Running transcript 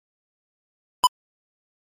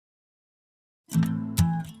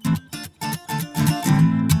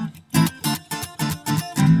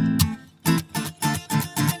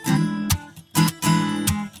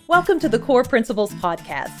Welcome to the Core Principles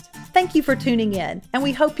Podcast. Thank you for tuning in, and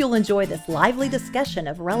we hope you'll enjoy this lively discussion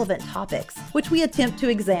of relevant topics, which we attempt to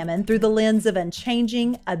examine through the lens of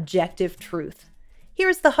unchanging, objective truth.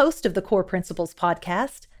 Here's the host of the Core Principles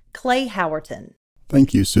Podcast, Clay Howerton.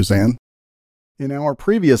 Thank you, Suzanne. In our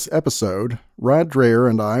previous episode, Rod Dreher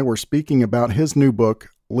and I were speaking about his new book,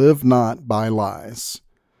 Live Not by Lies.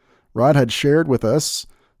 Rod had shared with us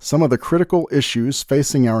some of the critical issues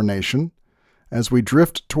facing our nation as we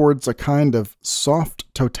drift towards a kind of soft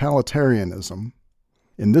totalitarianism.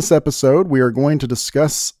 In this episode, we are going to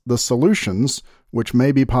discuss the solutions which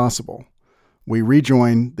may be possible. We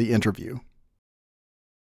rejoin the interview.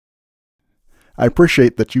 I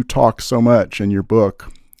appreciate that you talk so much in your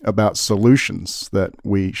book about solutions that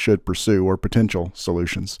we should pursue, or potential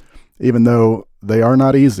solutions, even though they are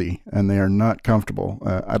not easy and they are not comfortable.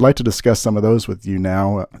 I'd like to discuss some of those with you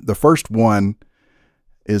now. The first one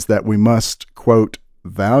is that we must, quote,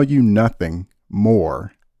 value nothing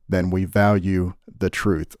more than we value the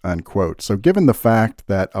truth, unquote. So given the fact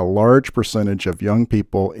that a large percentage of young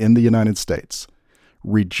people in the United States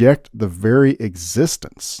reject the very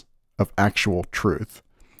existence of actual truth,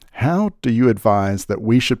 how do you advise that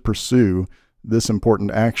we should pursue this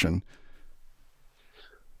important action?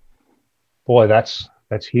 Boy, that's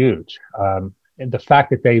huge. And the fact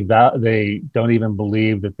that they don't even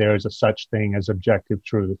believe that there is a such thing as objective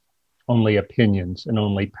truth, only opinions and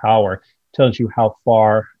only power, tells you how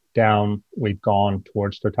far down we've gone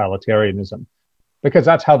towards totalitarianism. Because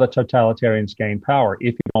that's how the totalitarians gain power.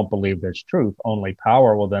 If you don't believe there's truth, only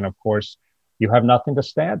power, well then, of course, you have nothing to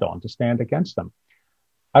stand on, to stand against them.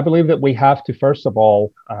 I believe that we have to, first of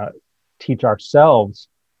all, teach ourselves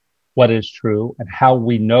what is true and how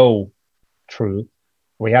we know truth.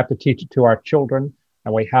 We have to teach it to our children,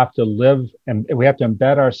 and we have to live and we have to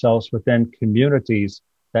embed ourselves within communities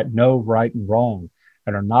that know right and wrong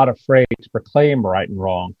and are not afraid to proclaim right and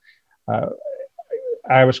wrong.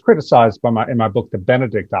 I was criticized in my book, The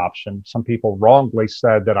Benedict Option. Some people wrongly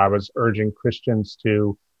said that I was urging Christians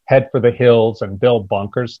to head for the hills and build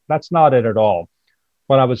bunkers. That's not it at all.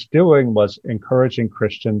 What I was doing was encouraging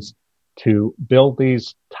Christians to build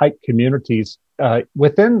these tight communities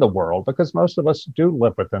within the world, because most of us do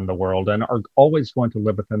live within the world and are always going to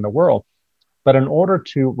live within the world. But in order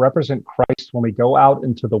to represent Christ when we go out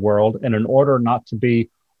into the world, and in order not to be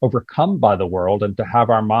overcome by the world and to have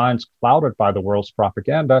our minds clouded by the world's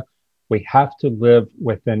propaganda, we have to live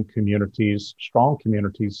within communities, strong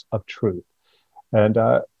communities of truth. And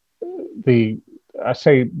I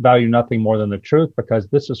say value nothing more than the truth, because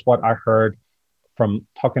this is what I heard from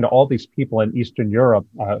talking to all these people in Eastern Europe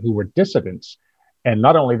who were dissidents. And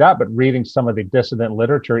not only that, but reading some of the dissident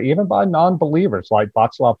literature, even by non-believers like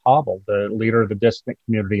Václav Havel, the leader of the dissident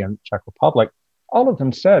community in Czech Republic. All of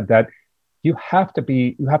them said that you have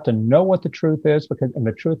to know what the truth is, and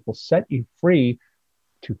the truth will set you free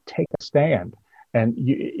to take a stand. And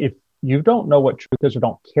if you don't know what truth is or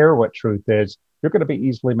don't care what truth is, you're going to be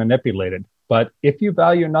easily manipulated. But if you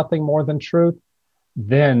value nothing more than truth,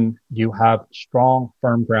 then you have strong,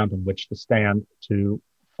 firm ground on which to stand to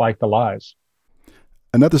fight the lies.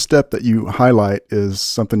 Another step that you highlight is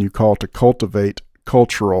something you call to cultivate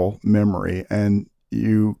cultural memory. And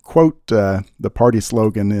you quote the party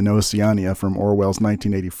slogan in Oceania from Orwell's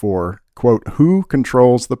 1984, quote, "Who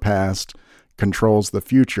controls the past controls the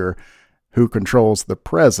future. Who controls the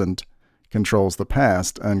present controls the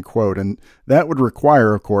past," unquote. And that would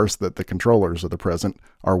require, of course, that the controllers of the present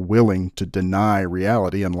are willing to deny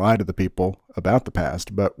reality and lie to the people about the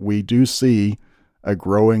past. But we do see a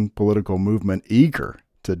growing political movement eager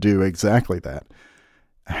to do exactly that.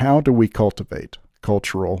 How do we cultivate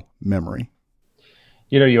cultural memory?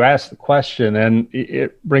 You know, you asked the question, and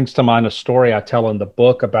it brings to mind a story I tell in the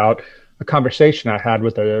book about a conversation I had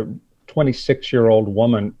with a 26-year-old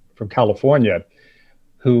woman from California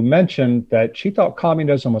who mentioned that she thought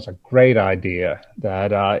communism was a great idea,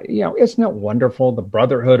 that, isn't it wonderful, the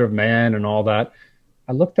brotherhood of man and all that.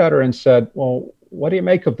 I looked at her and said, well, what do you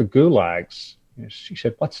make of the gulags? She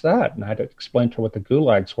said, what's that? And I had to explain to her what the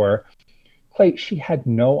gulags were. Clay, she had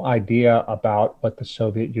no idea about what the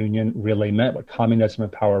Soviet Union really meant, what communism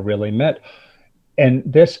and power really meant. And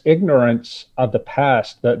this ignorance of the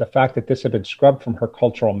past, the fact that this had been scrubbed from her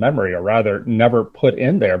cultural memory, or rather never put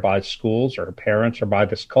in there by schools or her parents or by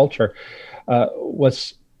this culture,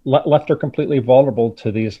 left her completely vulnerable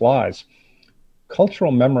to these lies.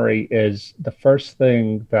 cultural memory is the first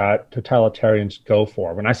thing that totalitarians go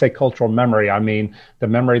for. When I say cultural memory, I mean the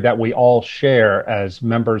memory that we all share as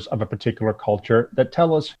members of a particular culture that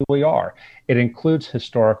tell us who we are. It includes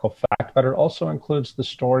historical fact, but it also includes the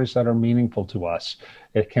stories that are meaningful to us.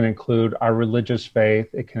 It can include our religious faith.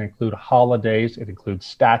 It can include holidays. It includes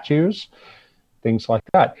statues, things like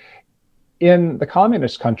that. In the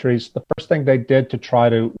communist countries, the first thing they did to try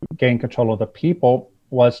to gain control of the people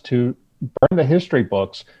was to burn the history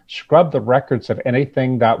books, scrub the records of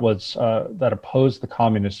anything that was that opposed the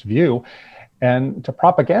communist view, and to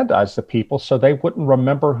propagandize the people so they wouldn't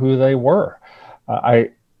remember who they were.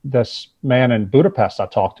 This man in Budapest I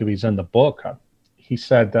talked to, he's in the book. He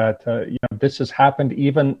said that this has happened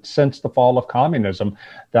even since the fall of communism,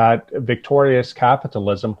 that victorious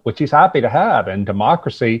capitalism, which he's happy to have, and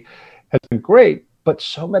democracy has been great, but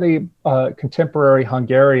so many contemporary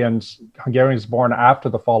Hungarians born after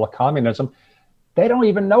the fall of communism, they don't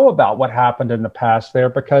even know about what happened in the past there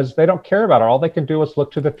because they don't care about it. All they can do is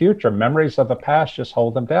look to the future. Memories of the past just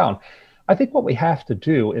hold them down. I think what we have to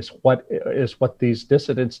do is what these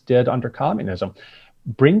dissidents did under communism.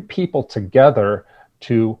 Bring people together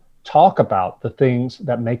to talk about the things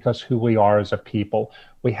that make us who we are as a people.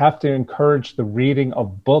 We have to encourage the reading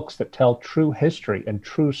of books that tell true history and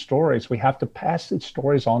true stories. We have to pass these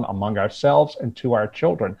stories on among ourselves and to our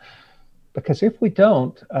children. Because if we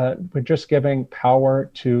don't, we're just giving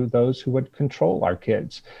power to those who would control our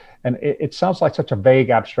kids. And it sounds like such a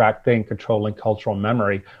vague, abstract thing, controlling cultural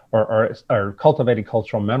memory or cultivating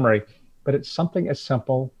cultural memory, but it's something as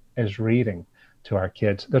simple as reading to our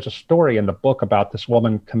kids. There's a story in the book about this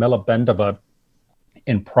woman, Kamila Bendova,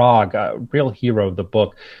 in Prague, a real hero of the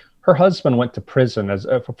book. Her husband went to prison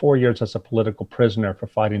for 4 years as a political prisoner for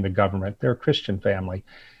fighting the government. They're a Christian family.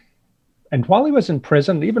 And while he was in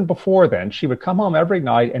prison, even before then, she would come home every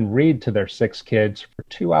night and read to their 6 kids for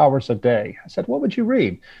 2 hours a day. I said, what would you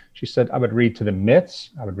read? She said, I would read to them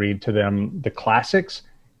myths. I would read to them the classics.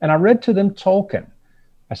 And I read to them Tolkien.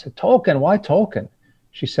 I said, Tolkien, why Tolkien?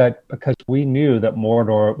 She said, because we knew that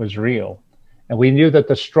Mordor was real. And we knew that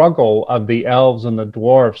the struggle of the elves and the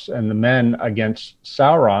dwarfs and the men against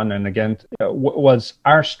Sauron and against was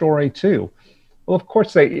our story too. Well, of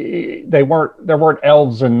course there weren't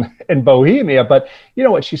elves in Bohemia, but you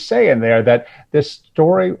know what she's saying there, that this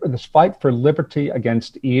story, this fight for liberty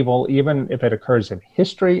against evil, even if it occurs in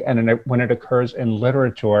history and when it occurs in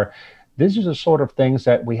literature, these are the sort of things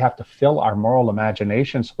that we have to fill our moral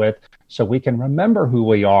imaginations with so we can remember who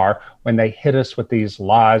we are when they hit us with these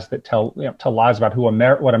lies that tell lies about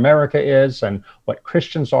what America is and what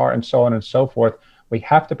Christians are and so on and so forth. We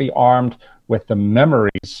have to be armed with the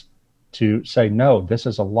memories to say, no, this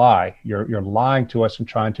is a lie. You're lying to us and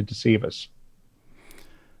trying to deceive us.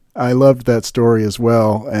 I loved that story as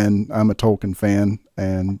well, and I'm a Tolkien fan,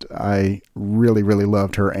 and I really, really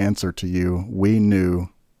loved her answer to you. We knew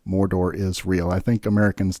Mordor is real. I think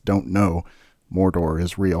Americans don't know Mordor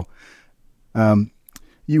is real.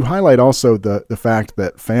 You highlight also the fact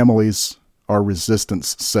that families are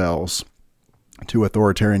resistance cells to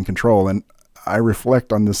authoritarian control, and I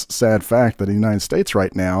reflect on this sad fact that in the United States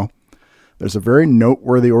right now, there's a very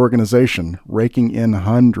noteworthy organization raking in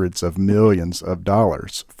hundreds of millions of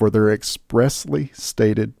dollars for their expressly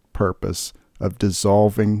stated purpose of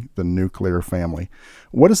dissolving the nuclear family.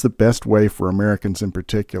 What is the best way for Americans in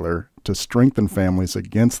particular to strengthen families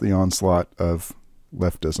against the onslaught of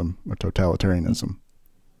leftism or totalitarianism?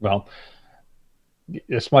 Well,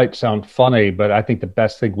 this might sound funny, but I think the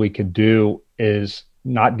best thing we could do is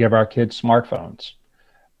not give our kids smartphones.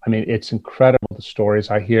 I mean, it's incredible the stories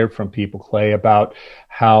I hear from people, Clay, about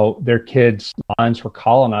how their kids' minds were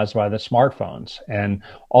colonized by the smartphones and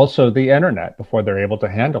also the internet before they're able to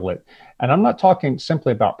handle it. And I'm not talking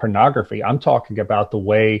simply about pornography. I'm talking about the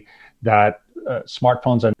way that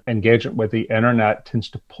smartphones and engagement with the internet tends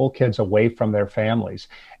to pull kids away from their families.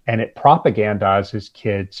 And it propagandizes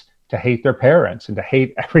kids to hate their parents and to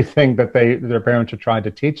hate everything that their parents are trying to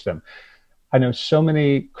teach them. I know so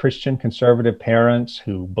many Christian conservative parents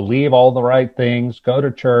who believe all the right things, go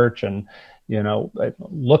to church and,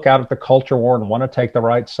 look out at the culture war and want to take the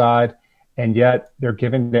right side. And yet they're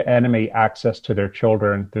giving the enemy access to their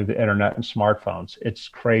children through the internet and smartphones. It's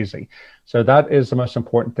crazy. So that is the most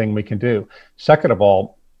important thing we can do. Second of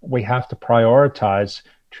all, we have to prioritize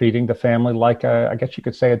treating the family like I guess you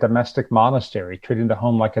could say, a domestic monastery, treating the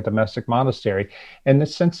home like a domestic monastery, in the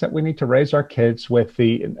sense that we need to raise our kids with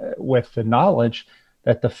the knowledge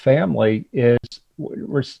that the family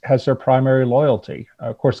has their primary loyalty.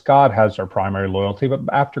 Of course, God has their primary loyalty, but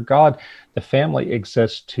after God, the family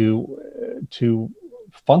exists to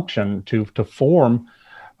function, to form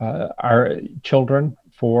our children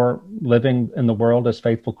for living in the world as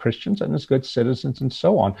faithful Christians and as good citizens and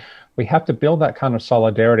so on. We have to build that kind of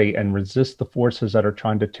solidarity and resist the forces that are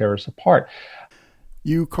trying to tear us apart.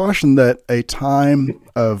 You caution that a time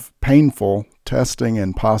of painful testing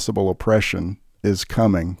and possible oppression is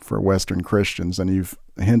coming for Western Christians, and you've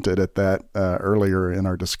hinted at that earlier in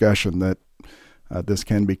our discussion, that this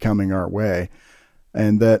can be coming our way,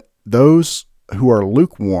 and that those who are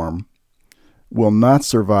lukewarm will not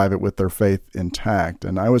survive it with their faith intact.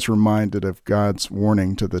 And I was reminded of God's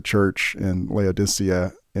warning to the church in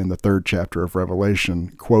Laodicea in the 3rd chapter of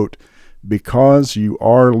Revelation, quote, "Because you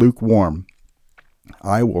are lukewarm,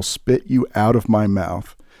 I will spit you out of my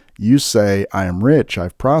mouth. You say, I am rich,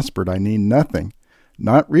 I've prospered, I need nothing,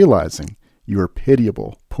 not realizing you are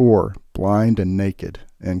pitiable, poor, blind, and naked."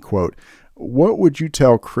 End quote. What would you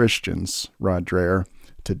tell Christians, Rod Dreher,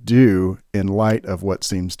 to do in light of what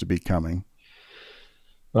seems to be coming?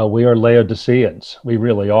 Well, we are Laodiceans. We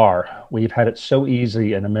really are. We've had it so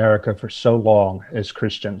easy in America for so long as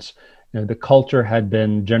Christians. The culture had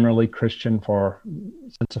been generally Christian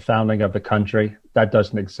since the founding of the country. That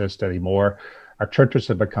doesn't exist anymore. Our churches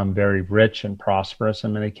have become very rich and prosperous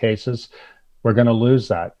in many cases. We're going to lose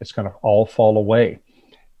that. It's going to all fall away.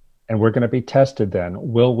 And we're going to be tested then.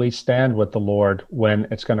 Will we stand with the Lord when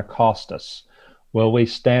it's going to cost us? Will we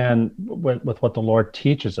stand with what the Lord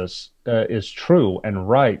teaches us is true and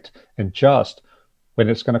right and just when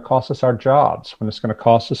it's going to cost us our jobs, when it's going to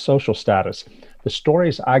cost us social status? The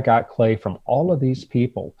stories I got, Clay, from all of these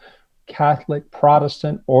people, Catholic,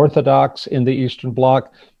 Protestant, Orthodox in the Eastern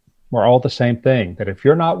Bloc, were all the same thing, that if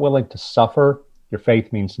you're not willing to suffer, your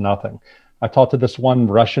faith means nothing. I talked to this one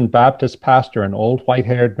Russian Baptist pastor, an old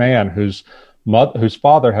white-haired man whose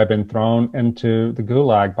father had been thrown into the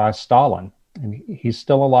Gulag by Stalin. And he's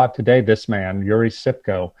still alive today, this man, Yuri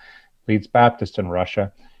Sipko, leads Baptist in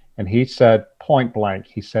Russia. And he said, point blank,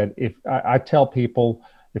 he said, if I tell people,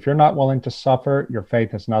 if you're not willing to suffer, your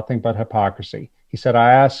faith is nothing but hypocrisy. He said,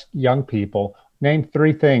 I ask young people, name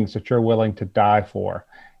 3 things that you're willing to die for.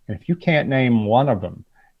 And if you can't name one of them,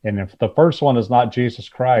 and if the first one is not Jesus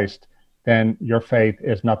Christ, then your faith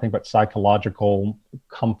is nothing but psychological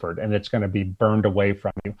comfort, and it's going to be burned away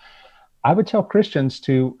from you. I would tell Christians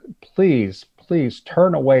to please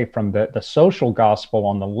turn away from the social gospel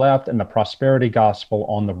on the left and the prosperity gospel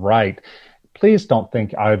on the right. Please don't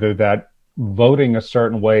think either that voting a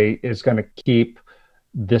certain way is going to keep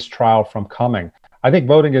this trial from coming. I think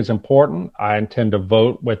voting is important. I intend to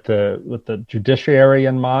vote with the judiciary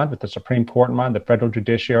in mind, with the Supreme Court in mind, the federal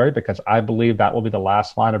judiciary, because I believe that will be the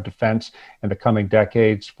last line of defense in the coming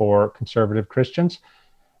decades for conservative Christians.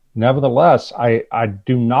 Nevertheless, I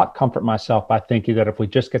do not comfort myself by thinking that if we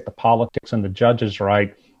just get the politics and the judges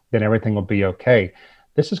right, then everything will be okay.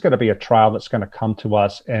 This is going to be a trial that's going to come to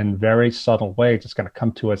us in very subtle ways. It's going to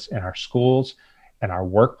come to us in our schools, in our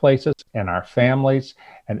workplaces, in our families,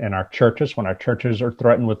 and in our churches, when our churches are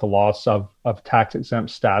threatened with the loss of tax-exempt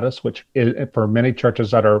status, which is, for many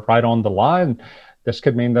churches that are right on the line, this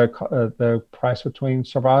could mean the price between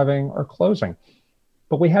surviving or closing.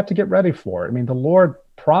 But we have to get ready for it. I mean, the Lord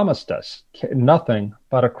promised us nothing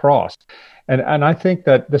but a cross. And I think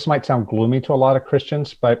that this might sound gloomy to a lot of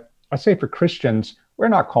Christians, but I say for Christians, we're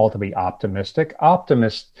not called to be optimistic.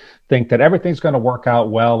 Optimists think that everything's going to work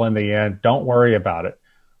out well in the end. Don't worry about it.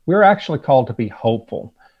 We're actually called to be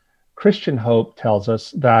hopeful. Christian hope tells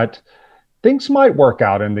us that things might work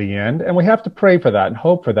out in the end, and we have to pray for that and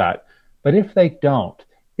hope for that. But if they don't,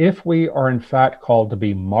 if we are in fact called to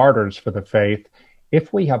be martyrs for the faith,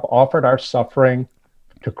 if we have offered our suffering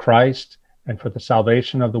to Christ and for the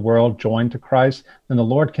salvation of the world joined to Christ, then the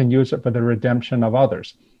Lord can use it for the redemption of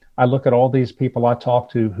others. I look at all these people I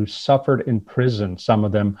talk to who suffered in prison, some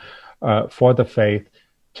of them for the faith.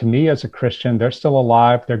 To me as a Christian, they're still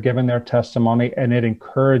alive, they're giving their testimony, and it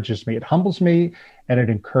encourages me. It humbles me, and it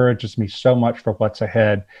encourages me so much for what's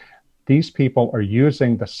ahead. These people are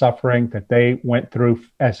using the suffering that they went through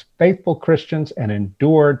as faithful Christians and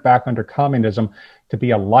endured back under communism to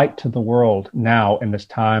be a light to the world now in this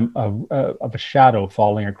time of a shadow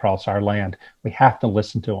falling across our land. We have to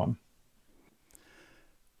listen to them.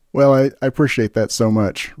 Well, I appreciate that so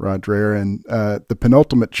much, Rod Dreher. And the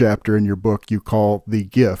penultimate chapter in your book you call The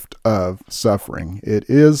Gift of Suffering. It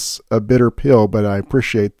is a bitter pill, but I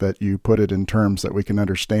appreciate that you put it in terms that we can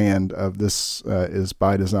understand of this is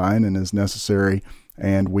by design and is necessary,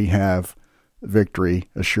 and we have victory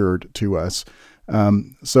assured to us.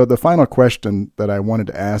 So the final question that I wanted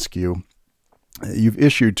to ask you, you've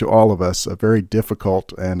issued to all of us a very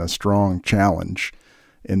difficult and a strong challenge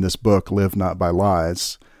in this book, Live Not by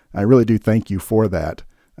Lies. I really do thank you for that.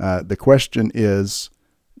 The question is,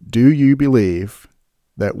 Do you believe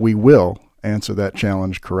that we will answer that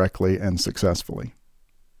challenge correctly and successfully?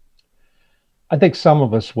 I think some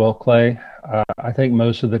of us will, Clay. I think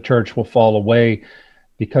most of the church will fall away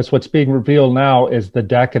because what's being revealed now is the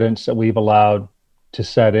decadence that we've allowed to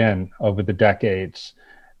set in over the decades.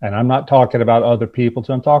 And I'm not talking about other people,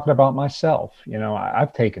 I'm talking about myself.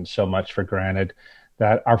 I've taken so much for granted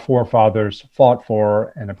that our forefathers fought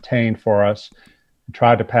for and obtained for us and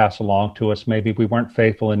tried to pass along to us. Maybe we weren't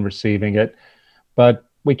faithful in receiving it, but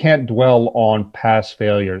we can't dwell on past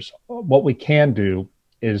failures. What we can do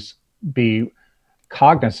is be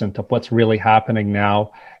cognizant of what's really happening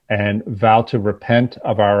now and vow to repent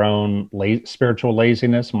of our own spiritual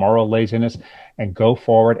laziness, moral laziness, and go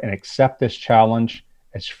forward and accept this challenge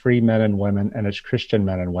as free men and women and as Christian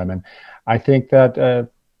men and women. I think that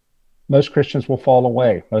most Christians will fall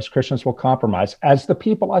away. Most Christians will compromise. As the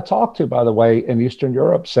people I talked to, by the way, in Eastern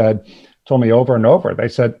Europe told me over and over, they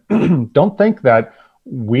said, don't think that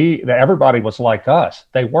everybody was like us.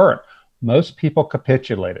 They weren't. Most people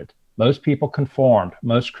capitulated. Most people conformed.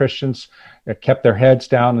 Most Christians kept their heads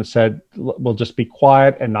down and said, we'll just be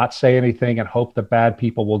quiet and not say anything and hope the bad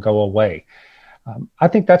people will go away. I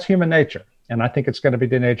think that's human nature. And I think it's going to be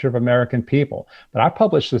the nature of American people. But I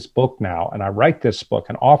publish this book now, and I write this book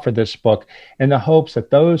and offer this book in the hopes that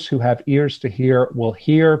those who have ears to hear will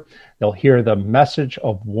hear. They'll hear the message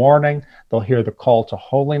of warning. They'll hear the call to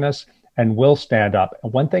holiness and will stand up.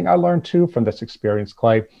 And one thing I learned, too, from this experience,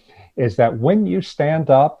 Clay, is that when you stand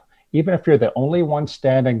up, even if you're the only one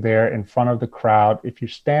standing there in front of the crowd, if you're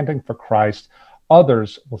standing for Christ,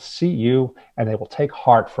 others will see you and they will take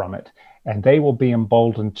heart from it. And they will be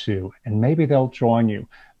emboldened too, and maybe they'll join you.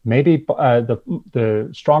 Maybe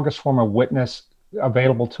the strongest form of witness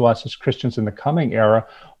available to us as Christians in the coming era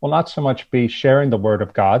will not so much be sharing the word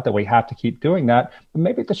of God, that we have to keep doing that, but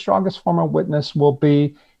maybe the strongest form of witness will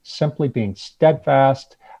be simply being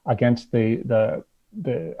steadfast against the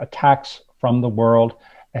attacks from the world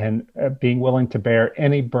and being willing to bear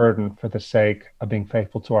any burden for the sake of being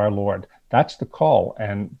faithful to our Lord. That's the call,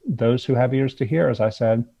 and those who have ears to hear, as I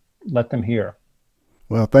said, let them hear.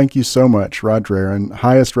 Well, thank you so much, Roger, and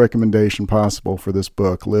highest recommendation possible for this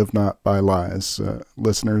book, Live Not by Lies.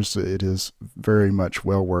 Listeners, it is very much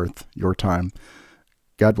well worth your time.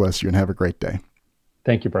 God bless you and have a great day.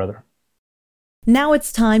 Thank you, brother. Now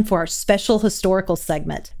it's time for our special historical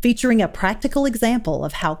segment featuring a practical example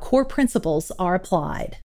of how core principles are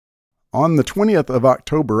applied. On the 20th of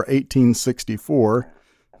October, 1864,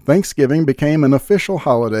 Thanksgiving became an official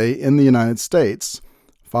holiday in the United States,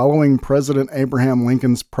 following President Abraham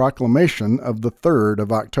Lincoln's proclamation of the 3rd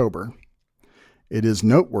of October. It is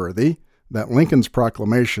noteworthy that Lincoln's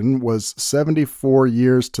proclamation was 74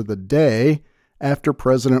 years to the day after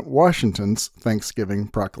President Washington's Thanksgiving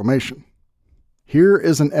proclamation. Here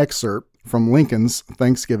is an excerpt from Lincoln's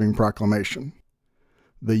Thanksgiving proclamation.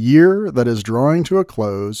 The year that is drawing to a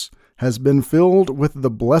close has been filled with the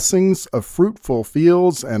blessings of fruitful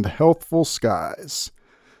fields and healthful skies.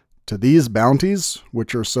 To these bounties,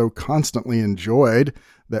 which are so constantly enjoyed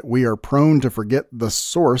that we are prone to forget the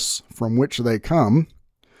source from which they come,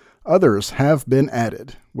 others have been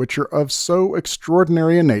added, which are of so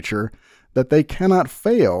extraordinary a nature that they cannot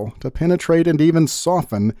fail to penetrate and even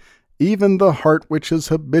soften even the heart which is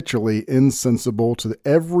habitually insensible to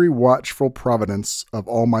every watchful providence of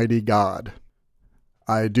Almighty God.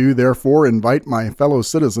 I do therefore invite my fellow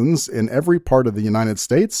citizens in every part of the United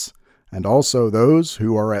States, and also those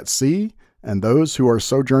who are at sea and those who are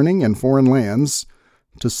sojourning in foreign lands,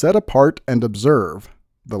 to set apart and observe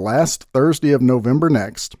the last Thursday of November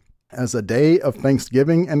next as a day of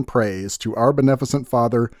thanksgiving and praise to our beneficent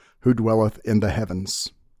Father who dwelleth in the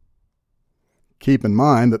heavens. Keep in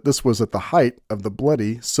mind that this was at the height of the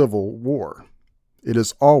bloody Civil War. It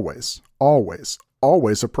is always, always,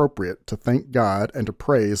 always appropriate to thank God and to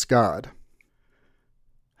praise God.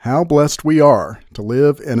 How blessed we are to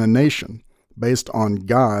live in a nation based on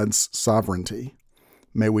God's sovereignty.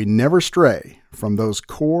 May we never stray from those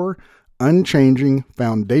core, unchanging,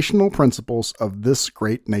 foundational principles of this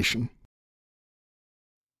great nation.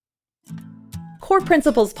 Core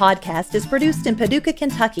Principles Podcast is produced in Paducah,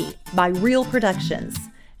 Kentucky by Real Productions.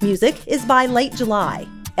 Music is by Late July,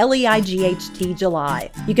 Leight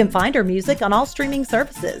July. You can find our music on all streaming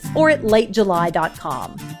services or at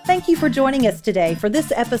latejuly.com. Thank you for joining us today for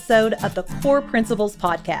this episode of the Core Principles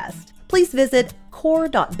Podcast. Please visit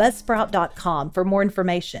core.buzzsprout.com for more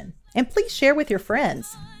information, and please share with your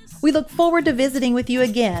friends. We look forward to visiting with you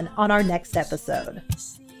again on our next episode.